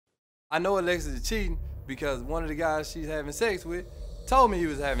I know Alexis is cheating because one of the guys she's having sex with told me he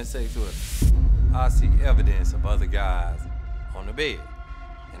was having sex with her. I see evidence of other guys on the bed,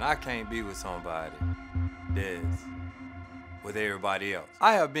 and I can't be with somebody that's with everybody else.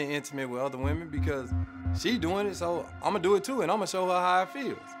 I have been intimate with other women because she's doing it, so I'm gonna do it too, and I'm gonna show her how it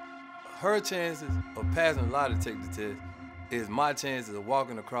feels. Her chances of passing a lie detector test is my chances of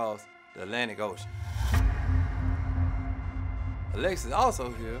walking across the Atlantic Ocean. Alexis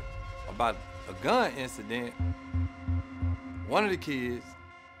also here about a gun incident. One of the kids,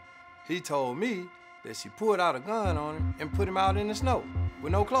 he told me that she pulled out a gun on him and put him out in the snow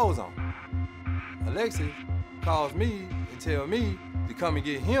with no clothes on. Alexis calls me and tell me to come and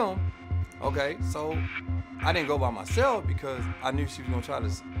get him. Okay, so I didn't go by myself because I knew she was gonna try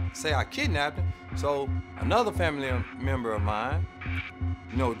to say I kidnapped him. So another family member of mine,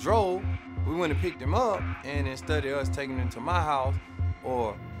 drove. We went and picked him up, and instead of us taking him to my house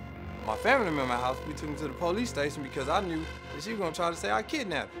or my family member's house, we took him to the police station because I knew that she was gonna try to say I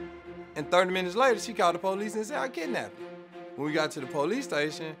kidnapped him. And 30 minutes later, she called the police and said I kidnapped him. When we got to the police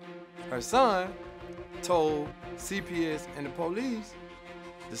station, her son told CPS and the police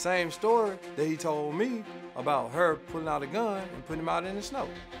the same story that he told me about her pulling out a gun and putting him out in the snow.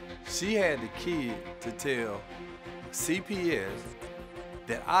 She had the kid to tell CPS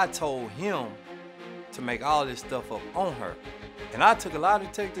that I told him to make all this stuff up on her. And I took a lie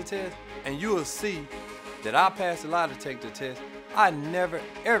detector test, and you will see that I passed a lie detector test. I never,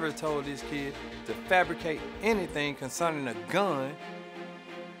 ever told this kid to fabricate anything concerning a gun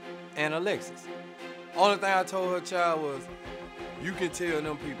and Alexis. Only thing I told her child was, you can tell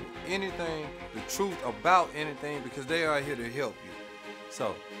them people anything, the truth about anything, because they are here to help you.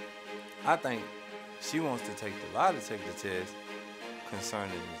 So, I think she wants to take the lie detector test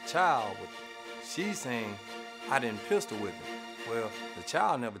concerning the child. She's saying I didn't pistol whip him. Well, the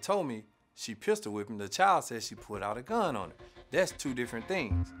child never told me she pistol whipped him. The child said she put out a gun on him. That's two different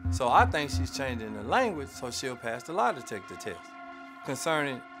things. So I think she's changing the language so she'll pass the lie detector test.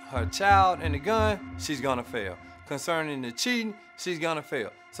 Concerning her child and the gun, she's gonna fail. Concerning the cheating, she's gonna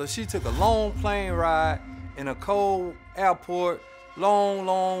fail. So she took a long plane ride in a cold airport,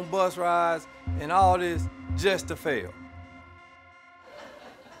 long bus rides, and all this just to fail.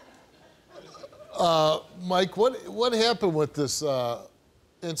 Mike, what happened with this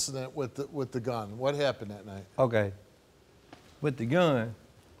incident with the gun? What happened that night? Okay. With the gun,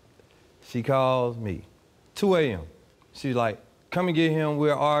 she calls me, 2 a.m. She's like, come and get him,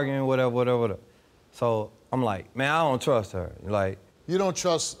 we're arguing, whatever. So I'm like, man, I don't trust her. Like, you don't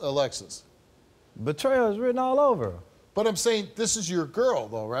trust Alexis? Betrayal is written all over her. But I'm saying, this is your girl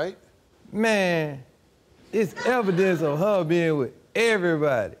though, right? Man, it's evidence of her being with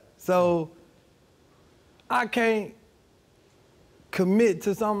everybody. So I can't commit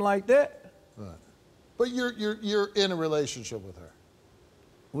to something like that. Right. But you're in a relationship with her.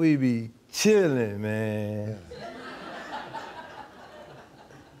 We be chilling, man. Yeah.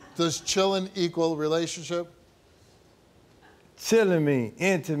 Does chilling equal relationship? Chilling mean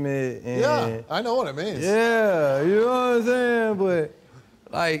intimate and... Yeah, I know what it means. Yeah, you know what I'm saying? But,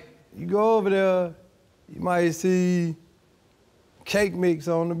 like, you go over there, you might see cake mix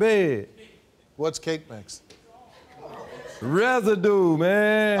on the bed. What's cake mix? Residue,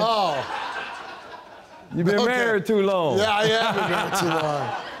 man. Oh. You've been married too long. Yeah, I have been married too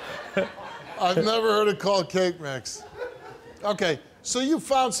long. I've never heard it called cake mix. Okay, so you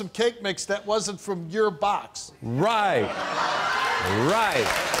found some cake mix that wasn't from your box. Right.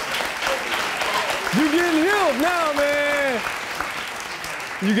 You getting hip now, man.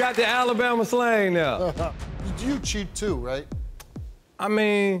 You got the Alabama slang now. You cheat too, right? I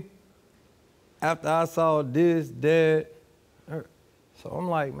mean, after I saw this, that, so I'm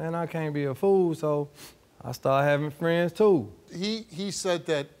like, man, I can't be a fool, so I started having friends too. He said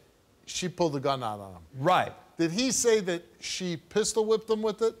that she pulled the gun out on him. Right. Did he say that she pistol whipped him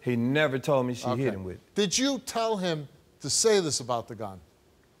with it? He never told me she hit him with it. Did you tell him to say this about the gun?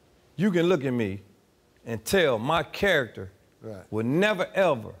 You can look at me and tell my character would never,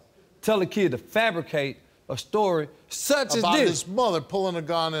 ever tell a kid to fabricate a story such as this. About his mother pulling a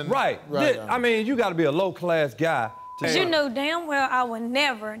gun and... Right. I mean, you gotta be a low-class guy. Because you know damn well I would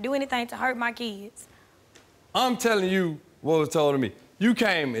never do anything to hurt my kids. I'm telling you what was told to me. You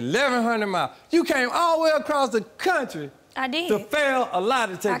came 1,100 miles. You came all the way across the country. I did. To fail a lie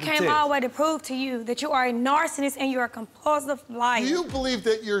detector test. I came all the way to prove to you that you are a narcissist and you're a compulsive liar. Do you believe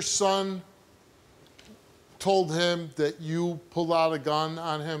that your son told him that you pulled out a gun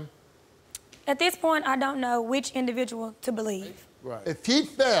on him? At this point, I don't know which individual to believe. Right. If he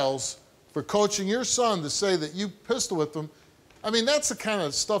fails for coaching your son to say that you pistol whipped him, I mean, that's the kind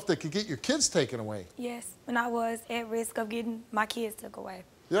of stuff that could get your kids taken away. Yes, when I was at risk of getting my kids took away.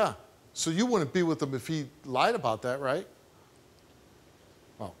 Yeah. So you wouldn't be with him if he lied about that, right?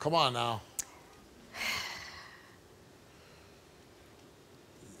 Oh, come on now.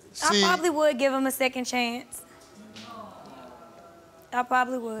 See, I probably would give him a second chance. I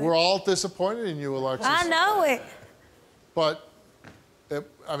probably would. we're all disappointed in you, Alexis. I know it. But,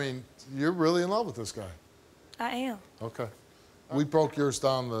 I mean, you're really in love with this guy. I am. Okay. We broke yours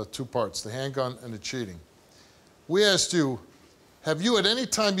down to 2 parts, the handgun and the cheating. We asked you, have you at any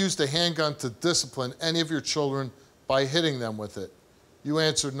time used a handgun to discipline any of your children by hitting them with it? You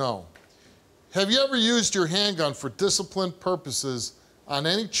answered no. Have you ever used your handgun for discipline purposes on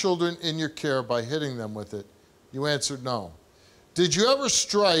any children in your care by hitting them with it? You answered no. Did you ever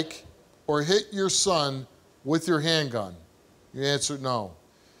strike or hit your son with your handgun? You answered no.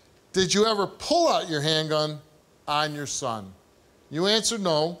 Did you ever pull out your handgun on your son? You answered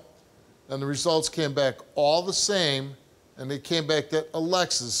no, and the results came back all the same, and they came back that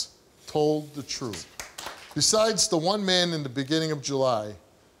Alexis told the truth. Besides the one man in the beginning of July,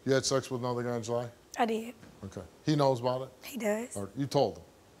 you had sex with another guy in July? I did. Okay. He knows about it? He does. Or you told him?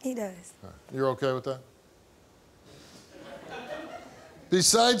 He does. All right. You're okay with that?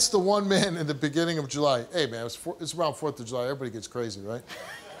 Besides the one man in the beginning of July, hey man, it's around 4th of July, everybody gets crazy, right?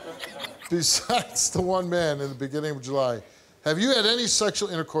 Besides the one man in the beginning of July, have you had any sexual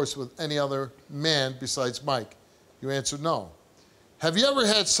intercourse with any other man besides Mike? You answered no. Have you ever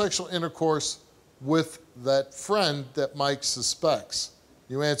had sexual intercourse with that friend that Mike suspects?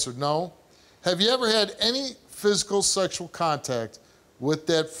 You answered no. Have you ever had any physical sexual contact with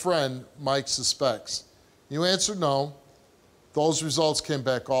that friend Mike suspects? You answered no. Those results came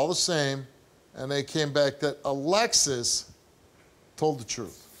back all the same, and they came back that Alexis told the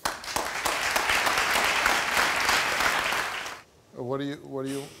truth.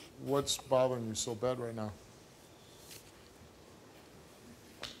 What's bothering you so bad right now?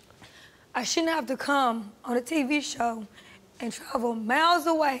 I shouldn't have to come on a TV show and travel miles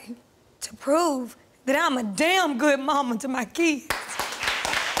away to prove that I'm a damn good mama to my kids.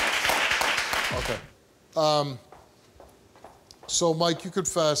 Okay. So, Mike, you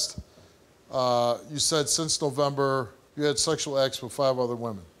confessed. You said since November you had sexual acts with 5 other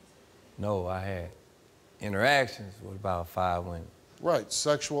women. No, I had interactions with about 5 women. Right,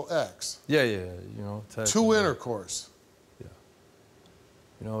 sexual acts. Yeah, you know. 2 intercourse. Yeah.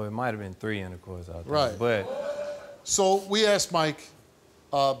 You know, it might have been 3 intercourse out there. Right. But. So we asked Mike,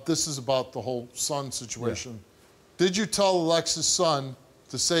 this is about the whole son situation. Yeah. Did you tell Alexis' son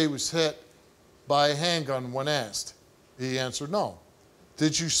to say he was hit by a handgun when asked? He answered no.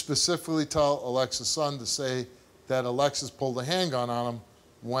 Did you specifically tell Alexis' son to say that Alexis pulled a handgun on him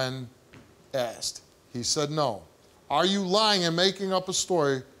when asked? He said no. Are you lying and making up a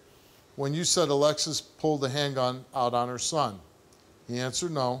story when you said Alexis pulled a handgun out on her son? He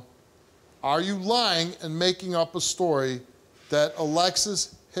answered no. Are you lying and making up a story that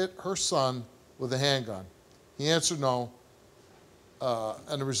Alexis hit her son with a handgun? He answered no,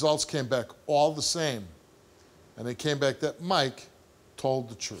 and the results came back all the same. And they came back that Mike told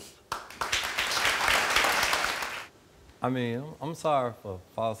the truth. I mean, I'm sorry for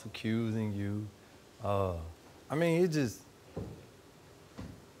false accusing you. I mean, it's just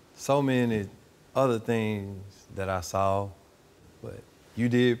so many other things that I saw, but you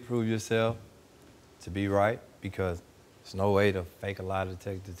did prove yourself to be right because there's no way to fake a lie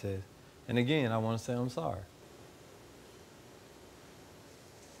detector test. And again, I want to say I'm sorry.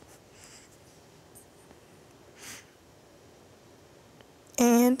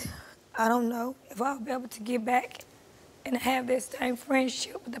 And I don't know if I'll be able to get back and have that same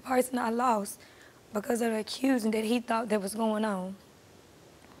friendship with the person I lost because of the accusing that he thought that was going on.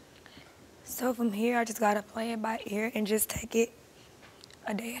 So from here, I just gotta play it by ear and just take it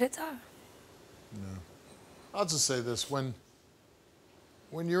a day at a time. Yeah. I'll just say this, when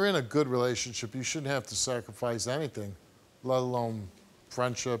you're in a good relationship, you shouldn't have to sacrifice anything, let alone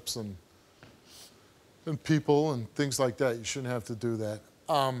friendships and people and things like that. You shouldn't have to do that.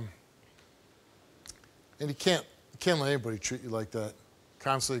 And you can't let anybody treat you like that.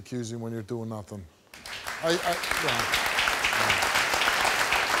 Constantly accuse you when you're doing nothing.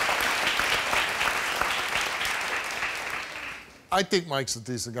 I think Mike's a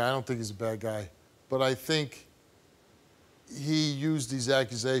decent guy. I don't think he's a bad guy. But I think he used these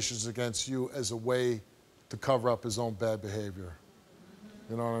accusations against you as a way to cover up his own bad behavior.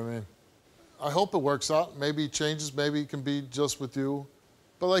 You know what I mean? I hope it works out. Maybe he changes. Maybe he can be just with you.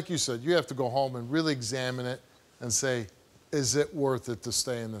 But like you said, you have to go home and really examine it and say, is it worth it to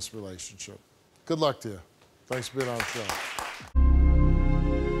stay in this relationship? Good luck to you. Thanks for being on the show.